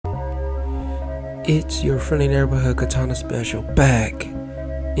It's your friendly neighborhood Katana Special back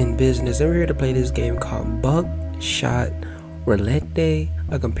in business, and we're here to play this game called Buckshot Roulette,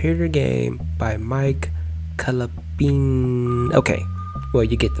 a computer game by Mike Calabin. Okay, well,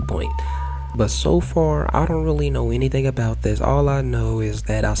 you get the point. But so far, I don't really know anything about this. All I know is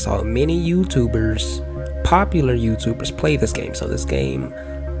that I saw many YouTubers, popular YouTubers, play this game. So this game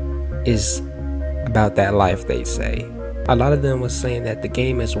is about that life, they say. A lot of them was saying that the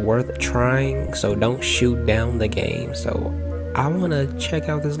game is worth trying, so don't shoot down the game. So I want to check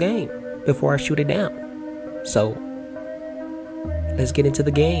out this game before I shoot it down. So let's get into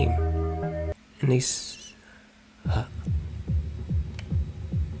the game. And these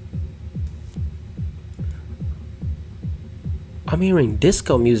I'm hearing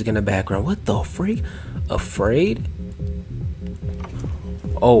disco music in the background. What the freak? Afraid?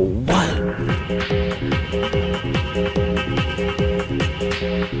 Oh, what?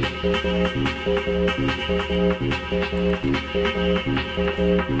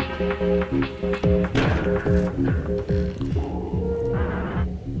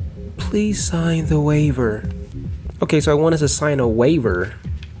 Please sign the waiver. Okay, so I want us to sign a waiver.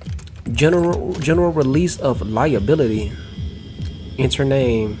 General release of liability. Enter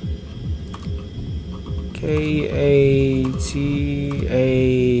name. Katana.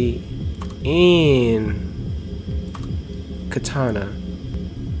 Katana.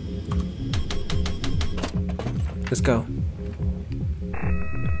 Let's go.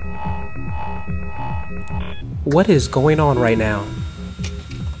 What is going on right now?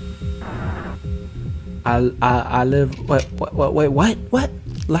 I live. What?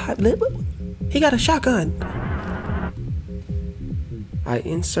 Live? He got a shotgun. I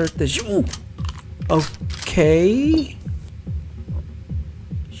insert the shoe. Okay.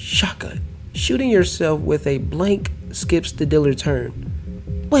 Shotgun. Shooting yourself with a blank skips the dealer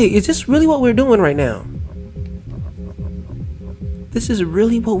turn. Wait, is this really what we're doing right now? This is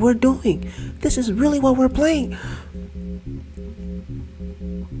really what we're doing. This is really what we're playing.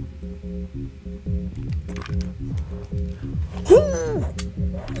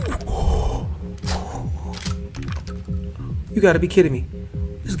 You gotta be kidding me.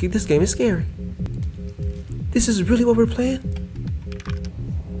 This game is scary. This is really what we're playing?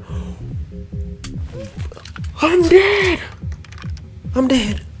 I'm dead. I'm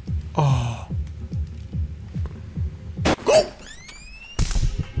dead. Oh.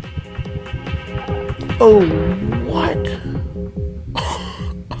 Oh, what?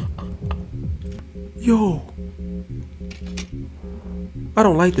 Yo. I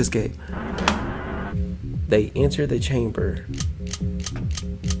don't like this game. They enter the chamber.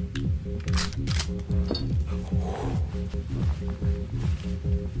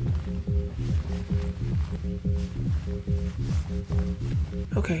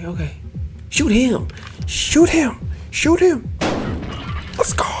 Okay. Shoot him. Shoot him. Shoot him.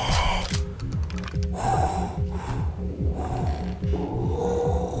 Let's go.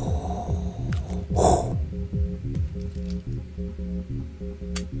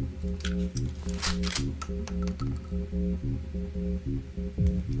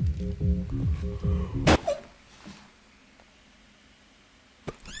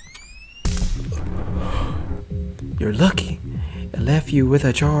 You're lucky. It left you with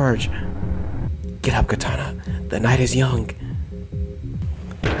a charge. Get up, Katana. The night is young.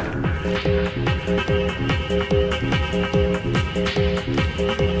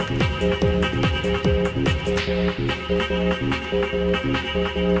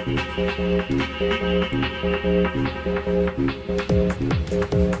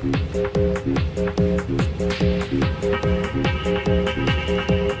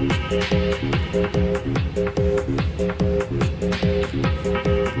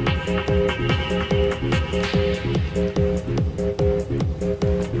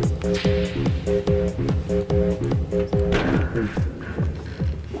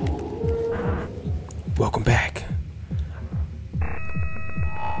 Welcome back.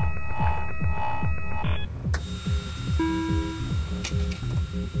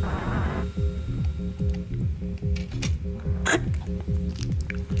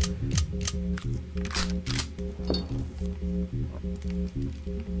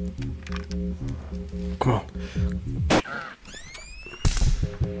 Come on.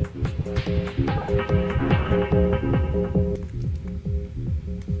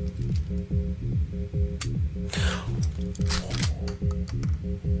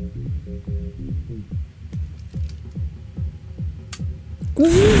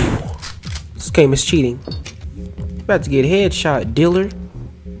 This game is cheating. About to get headshot, dealer.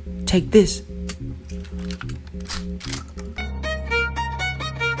 Take this.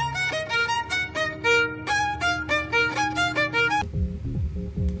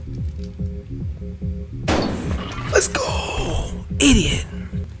 Let's go. Idiot.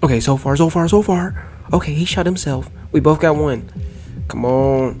 Okay, so far. Okay, he shot himself. We both got one. Come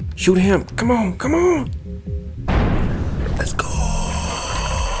on. Shoot him. Come on. Let's go.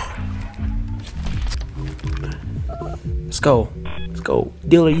 Let's go.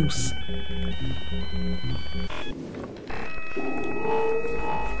 Dealer use.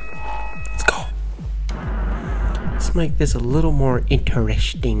 Let's go. Let's make this a little more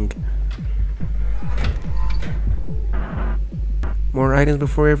interesting. More items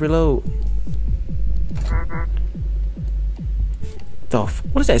before every load.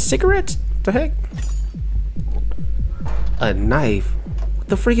 What is that? Cigarettes? What the heck? A knife? What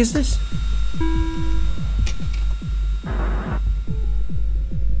the freak is this?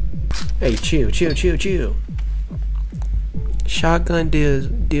 Hey, chill. Shotgun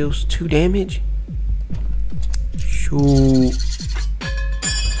deals 2 damage. Shoot.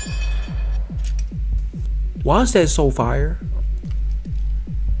 Why is that so fire?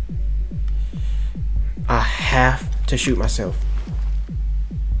 I have to shoot myself.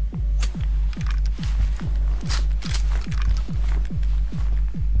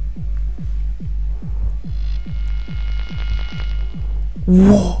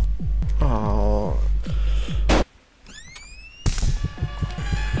 Whoa. Oh.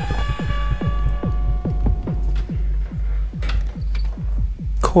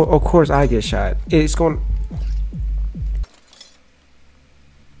 Of course I get shot. It's going.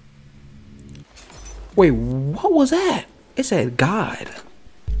 Wait, what was that? It said God.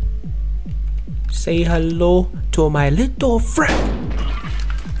 Say hello to my little friend.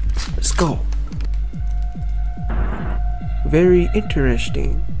 Let's go. Very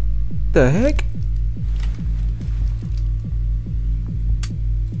interesting. The heck?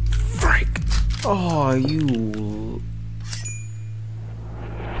 Freak. Oh, you.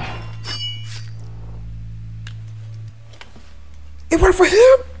 It worked for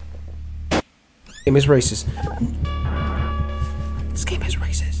him? Game is racist. This game is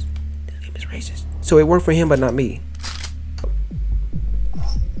racist. So it worked for him, but not me.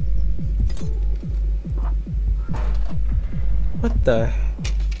 What the?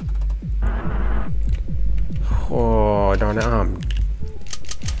 Oh, darn it!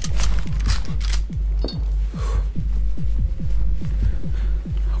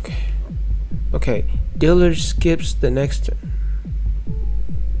 Okay. Dealer skips the next.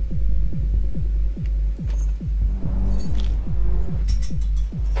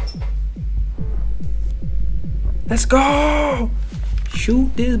 Let's go!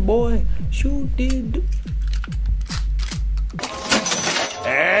 Shoot this boy. Shoot this.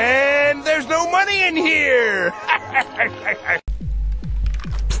 And there's no money in here!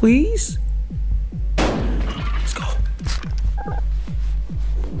 Please? Let's go.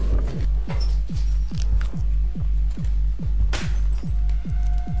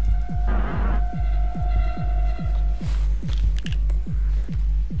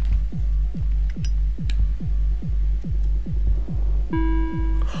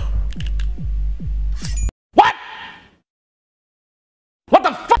 What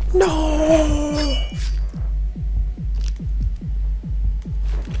the fuck? No!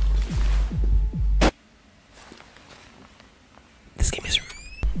 This game is.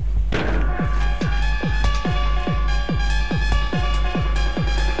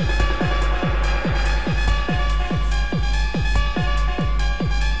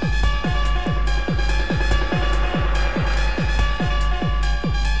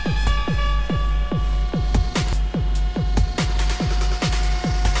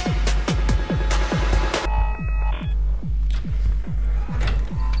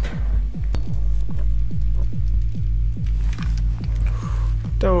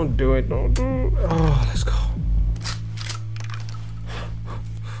 Don't do it. Oh, let's go.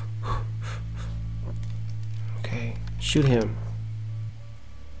 Okay, shoot him.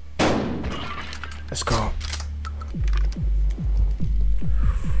 Let's go.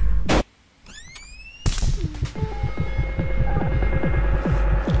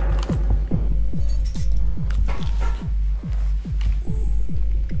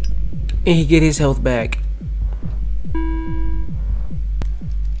 And he get his health back.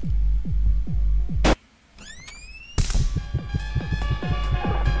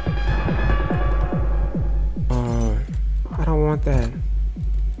 I don't want that.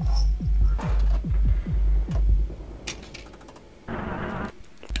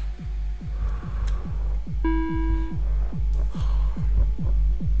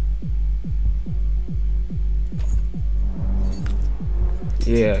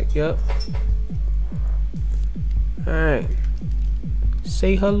 Yeah, yep. Alright.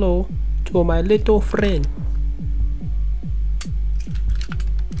 Say hello to my little friend.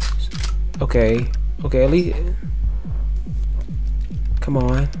 Okay. Okay, at least. Come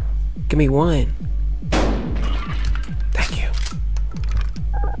on. Give me one. Thank you.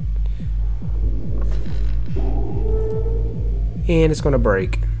 And it's gonna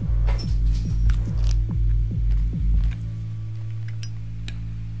break.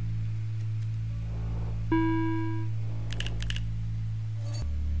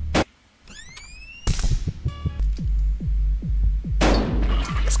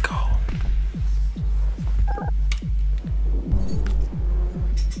 Let's go.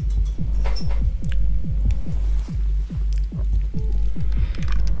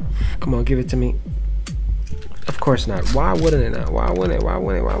 Come on, give it to me. Of course not. Why wouldn't it not? Why wouldn't it? Why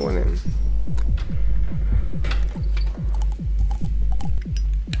wouldn't it? Why wouldn't it?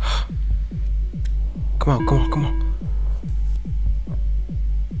 Come on, come on, come on.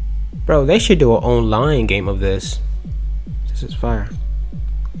 Bro, they should do an online game of this. This is fire.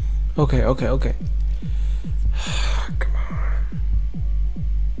 Okay, okay, okay. Come on.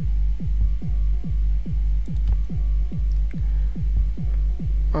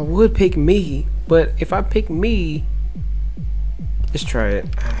 I would pick me, but if I pick me, let's try it.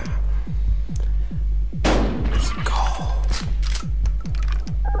 Let's go.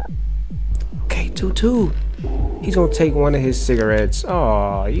 Okay, 2-2. He's gonna take one of his cigarettes.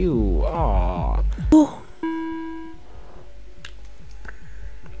 Aw, you. Aw.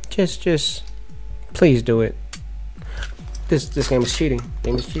 Just, please do it. This game is cheating.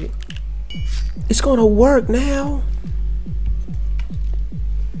 Game is cheating. It's gonna work now.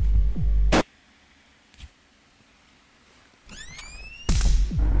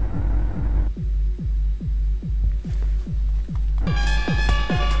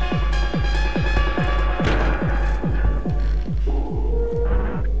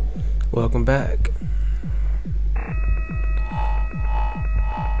 Welcome back.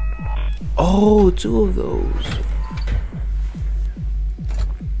 Oh, 2 of those.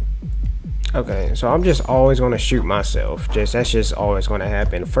 Okay, so I'm just always gonna shoot myself. That's just always gonna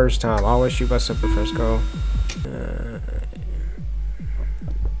happen. First time, I always shoot myself the first go.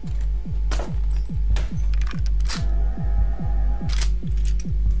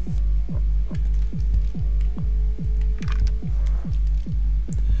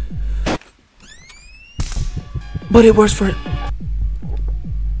 But it works for.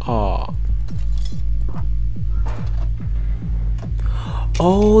 Oh.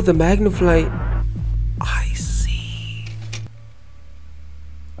 Oh, the magniflight. I see.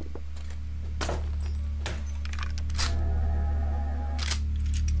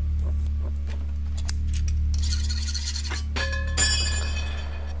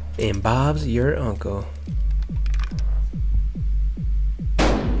 And Bob's your uncle.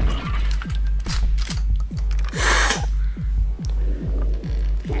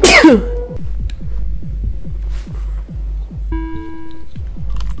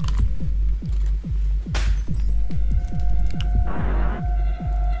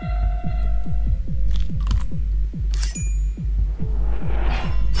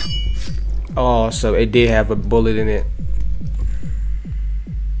 Oh, so it did have a bullet in it.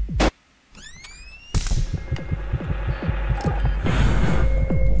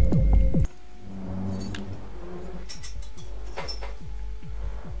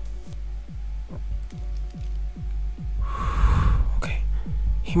 Okay,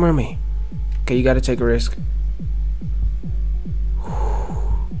 humor me. Okay, you gotta take a risk.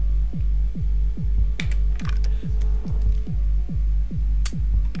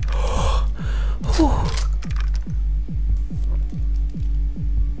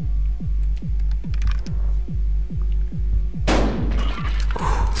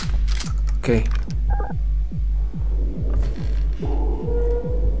 Okay.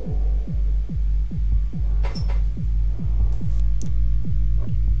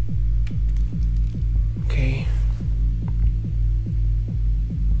 Okay.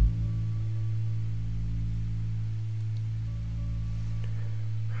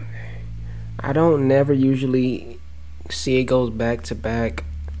 I don't never usually see it goes back to back.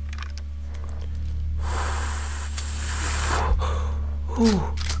 Ooh.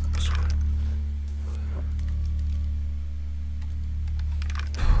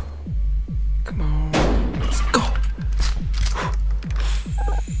 Come on, let's go.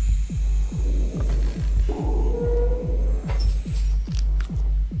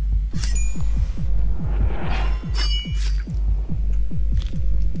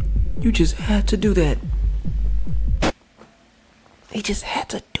 You just had to do that. He just had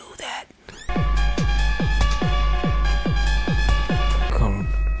to do that. Come.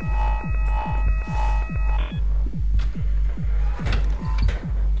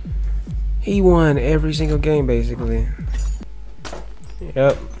 He won every single game basically. Yep.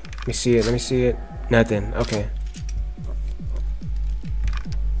 Let me see it. Let me see it. Nothing. Okay.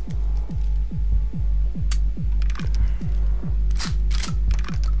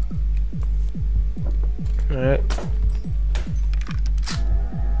 Alright.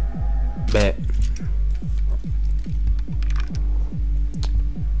 Bet.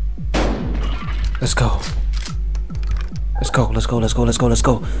 Let's go. Let's go. Let's go. Let's go. Let's go. Let's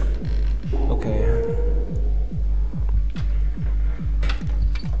go.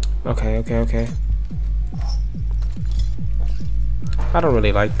 Okay. Okay. I don't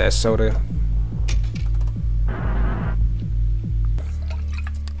really like that soda.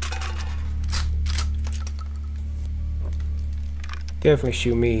 Definitely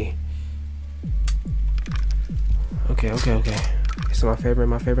shoot me. Okay. It's my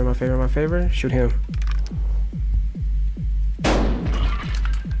favorite. Shoot him.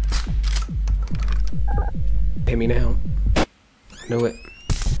 Hit me now. Knew it.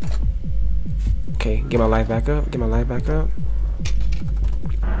 Okay, get my life back up.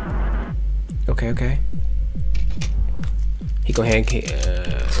 Okay. He go ahead and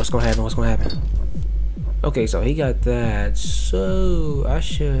what's gonna happen? Okay, so he got that. So I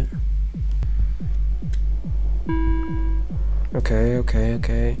should.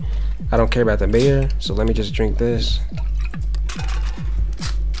 Okay. I don't care about the beer, so let me just drink this.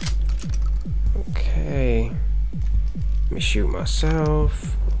 Okay. Let me shoot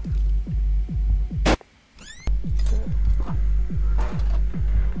myself.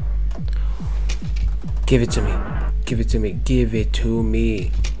 Give it to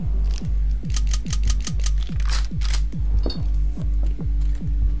me.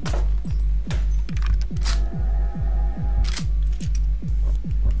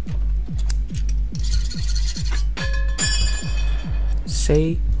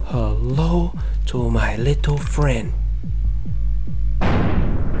 Say hello to my little friend.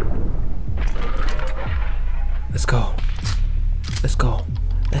 Let's go.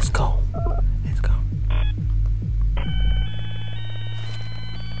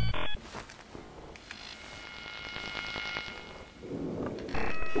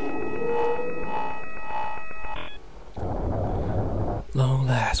 Long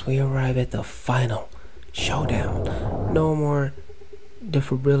last, we arrive at the final showdown. No more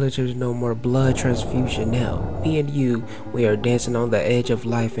defibrillators, no more blood transfusion. Now, me and you, we are dancing on the edge of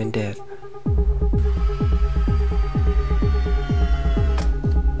life and death.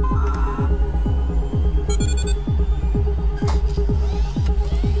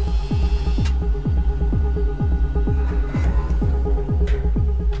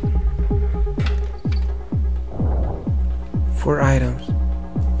 Four items.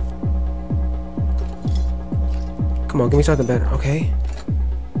 Come on, give me something better, okay?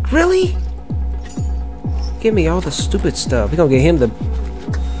 Really? Give me all the stupid stuff. We're gonna get him the...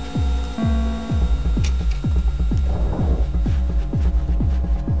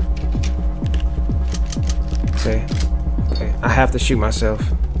 Okay. I have to shoot myself.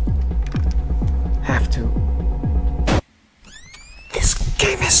 Have to. This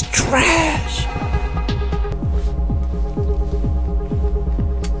game is trash!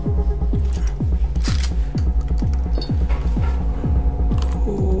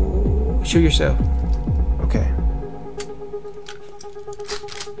 Shoot yourself. Okay.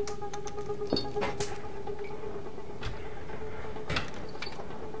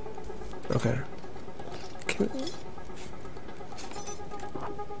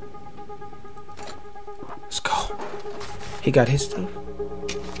 Let's go. He got his stuff.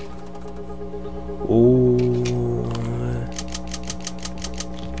 Ooh.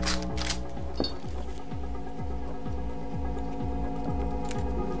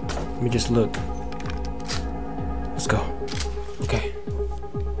 Let me just look. Let's go. Okay.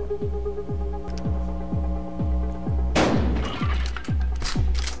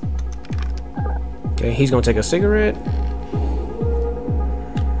 Okay, he's gonna take a cigarette.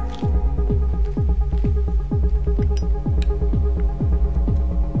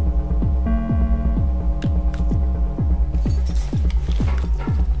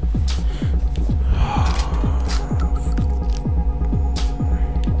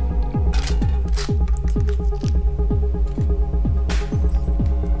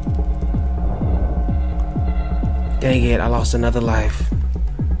 Dang it, I lost another life.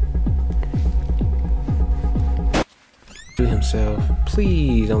 Do himself.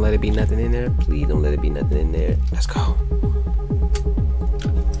 Please don't let it be nothing in there. Please don't let it be nothing in there. Let's go.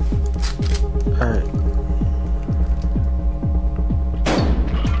 Alright.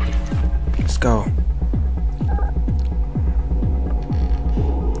 Let's go.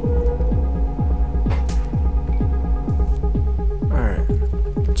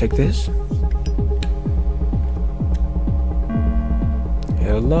 Take this.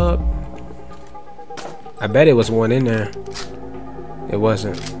 Hell up. I bet it was one in there. It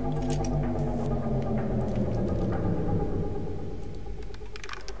wasn't.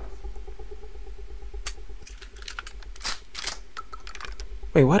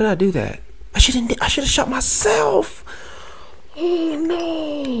 Wait, why did I do that? I should have shot myself. Oh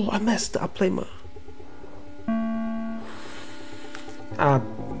no! I messed up. I played my.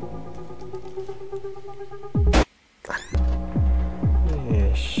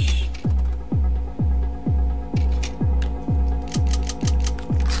 Yes.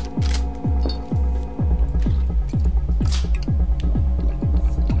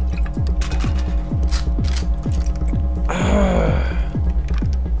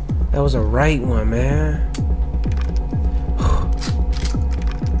 That was a right one, man.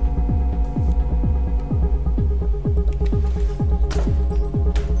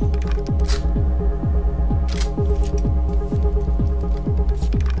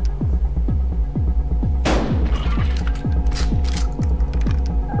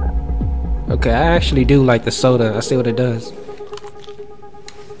 Okay, I actually do like the soda. I see what it does.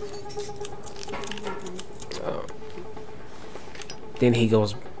 Then he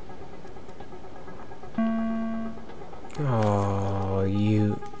goes. Oh,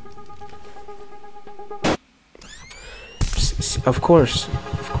 you. Of course.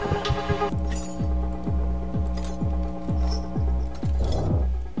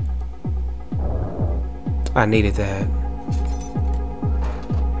 I needed that.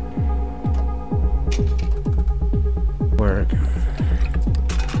 Work.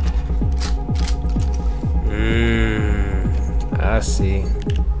 I see.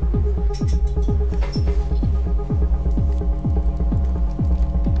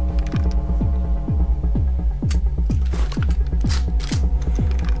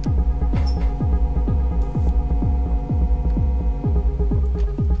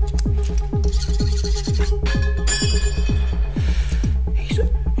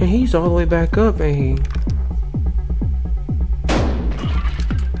 He's all the way back up, ain't he?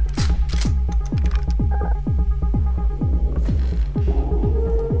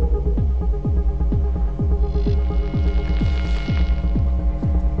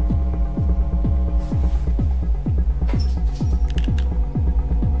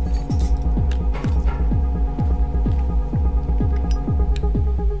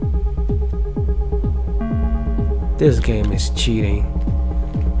 This game is cheating.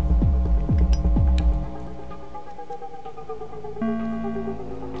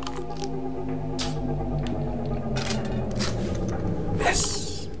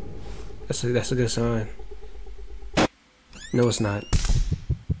 Yes. That's a good sign. No, it's not.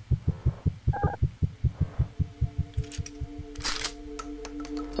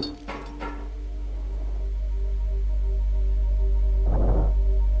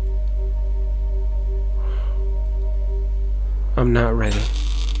 I'm not ready.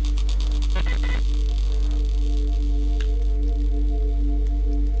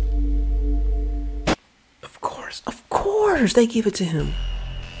 Of course, they give it to him.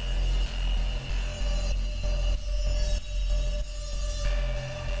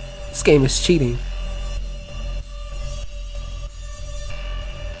 This game is cheating.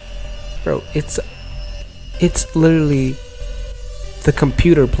 Bro, it's literally the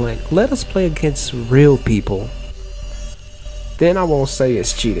computer playing. Let us play against real people. Then I won't say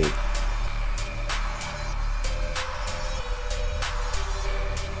it's cheating.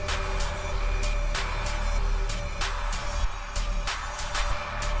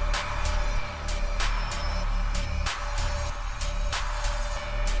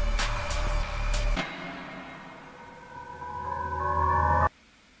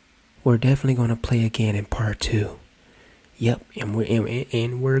 We're definitely gonna play again in part 2. Yep, and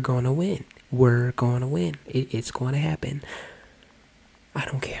we're gonna win. We're gonna win. It's gonna happen. I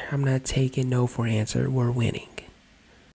don't care. I'm not taking no for an answer. We're winning.